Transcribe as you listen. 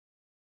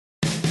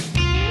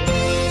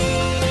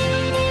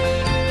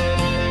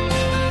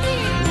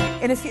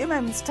In a few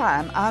moments'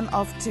 time, I'm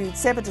off to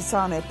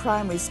Tshebedisano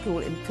Primary School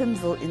in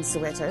Pimville in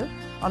Soweto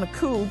on a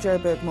cool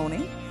Joburg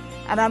morning.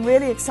 And I'm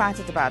really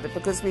excited about it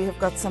because we have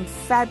got some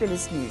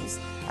fabulous news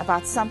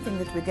about something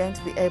that we're going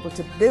to be able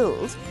to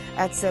build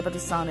at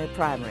Tshebedisano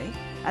Primary.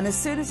 And as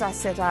soon as I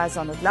set eyes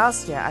on it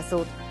last year, I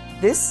thought,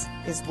 this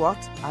is what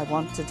I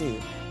want to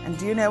do. And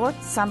do you know what?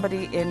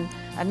 Somebody in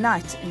a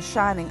knight in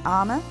shining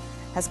armor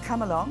has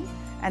come along.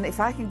 And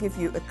if I can give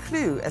you a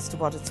clue as to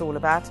what it's all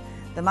about,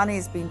 the money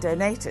has been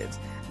donated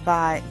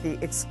by the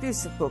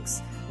exclusive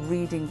books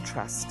Reading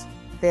Trust.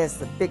 There's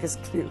the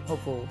biggest clue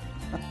of all.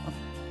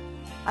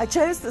 I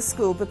chose the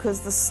school because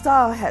the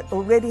Star had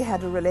already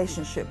had a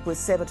relationship with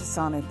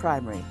Tshebedisano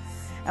Primary,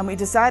 and we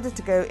decided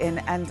to go in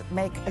and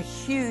make a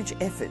huge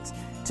effort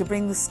to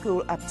bring the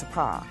school up to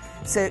par.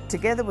 So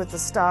together with the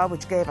Star,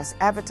 which gave us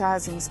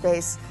advertising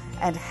space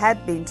and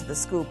had been to the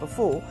school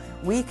before,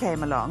 we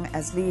came along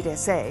as Lead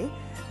SA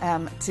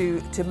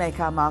to make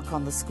our mark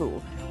on the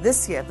school.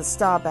 This year the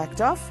Star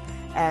backed off,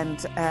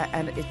 and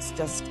it's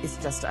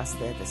just us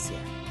there this year.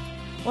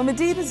 Well,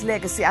 Madiba's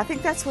legacy, I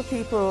think that's what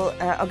people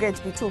are going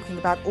to be talking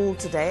about all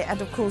today,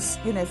 and of course,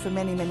 you know, for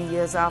many, many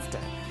years after.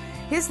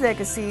 His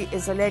legacy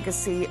is a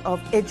legacy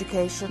of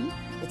education,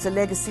 it's a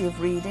legacy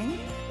of reading,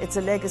 it's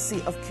a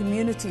legacy of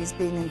communities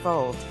being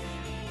involved.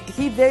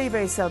 He very,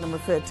 very seldom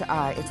referred to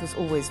I, it was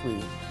always we,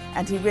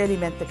 and he really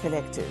meant the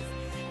collective.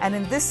 And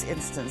in this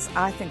instance,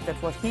 I think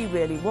that what he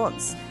really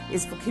wants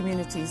is for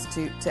communities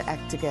to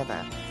act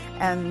together.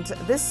 And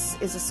this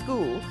is a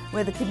school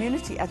where the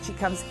community actually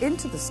comes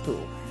into the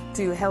school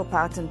to help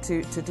out and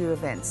to do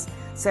events.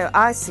 So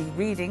I see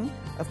reading,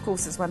 of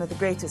course, as one of the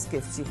greatest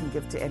gifts you can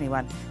give to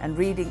anyone. And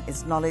reading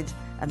is knowledge,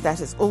 and that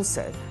is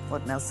also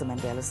what Nelson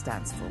Mandela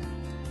stands for.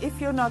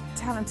 If you're not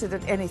talented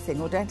at anything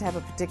or don't have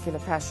a particular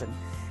passion,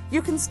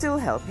 you can still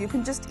help. You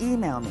can just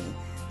email me,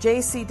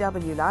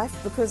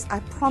 JCWLife, because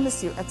I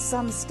promise you at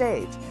some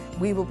stage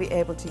we will be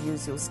able to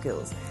use your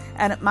skills.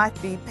 And it might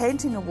be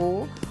painting a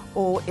wall,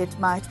 or it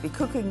might be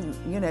cooking,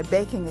 you know,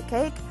 baking a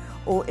cake,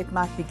 or it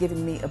might be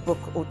giving me a book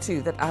or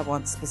two that I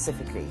want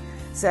specifically.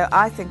 So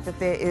I think that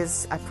there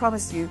is, I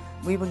promise you,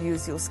 we will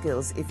use your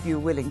skills if you're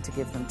willing to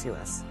give them to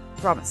us.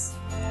 Promise.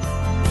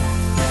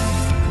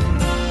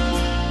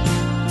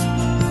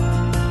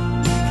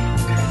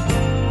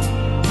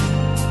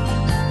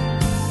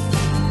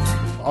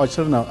 Our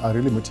children are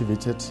really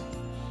motivated,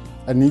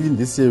 and even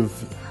this year,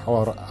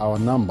 our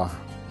number,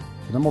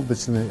 the number of the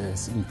children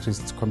has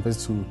increased compared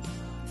to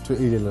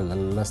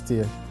last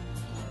year.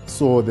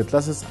 So the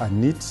classes are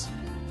neat.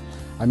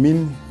 I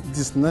mean, it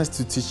is nice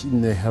to teach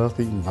in a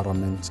healthy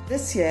environment.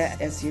 This year,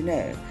 as you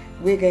know,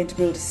 we're going to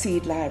build a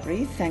seed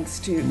library thanks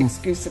to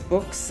exclusive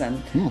books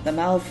and the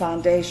Mal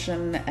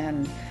Foundation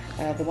and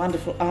the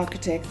wonderful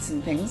architects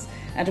and things.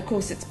 And of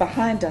course, it's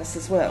behind us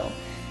as well.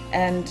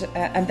 And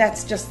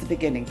that's just the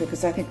beginning,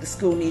 because I think the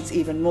school needs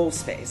even more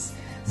space.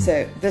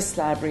 So this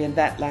library and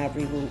that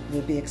library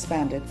will be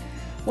expanded.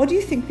 What do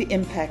you think the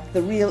impact,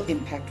 the real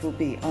impact, will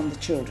be on the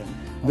children?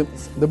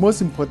 The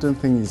most important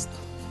thing is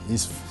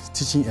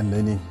teaching and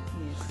learning.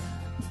 Yes.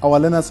 Our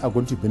learners are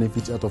going to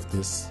benefit out of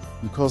this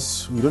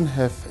because we don't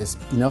have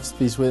enough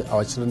space where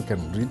our children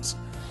can read.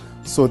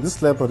 So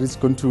this library is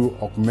going to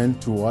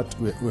augment to what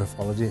we have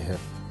already have.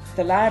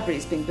 The library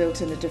is being built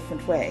in a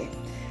different way.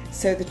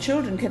 So the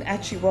children can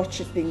actually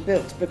watch it being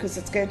built because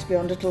it's going to be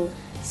on little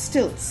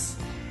stilts.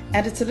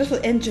 And it's a little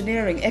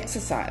engineering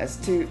exercise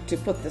to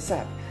put this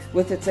up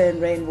with its own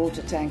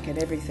rainwater tank and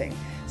everything.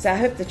 So I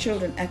hope the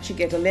children actually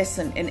get a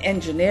lesson in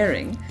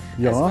engineering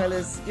as well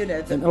as, you know,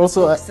 the books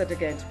that are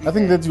going to be I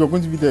think that you're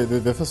going to be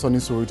the first one in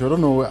Soweto. I don't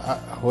know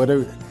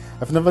whether,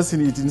 I've never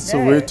seen it in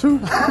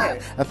Soweto. No.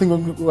 I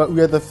think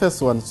we are the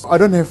first ones. I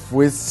don't have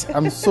words.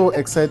 I'm so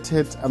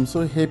excited. I'm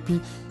so happy.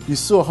 You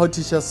saw how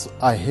teachers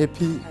are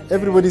happy.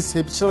 Everybody's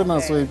happy. Children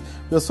are so happy.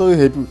 We are so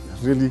happy,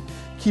 really.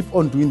 Keep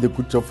on doing the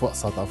good job for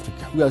South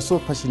Africa. We are so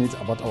passionate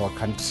about our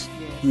country.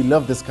 Yes. We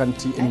love this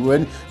country, and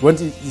we want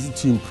it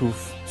to improve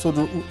so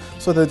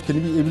that it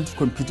can be able to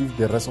compete with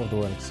the rest of the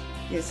world.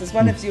 Yes, as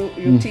one of your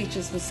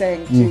teachers was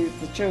saying to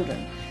the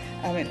children,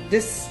 I mean,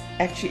 this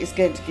actually is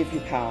going to give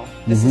you power.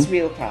 This is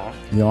real power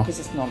because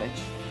it's knowledge.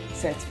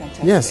 So it's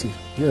fantastic. Yes,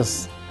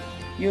 yes.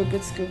 You're a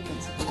good school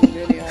principal, you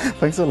really are.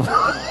 Thanks a lot.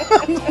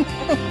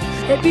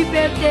 Happy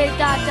birthday,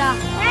 Tata.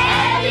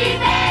 Happy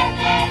birthday.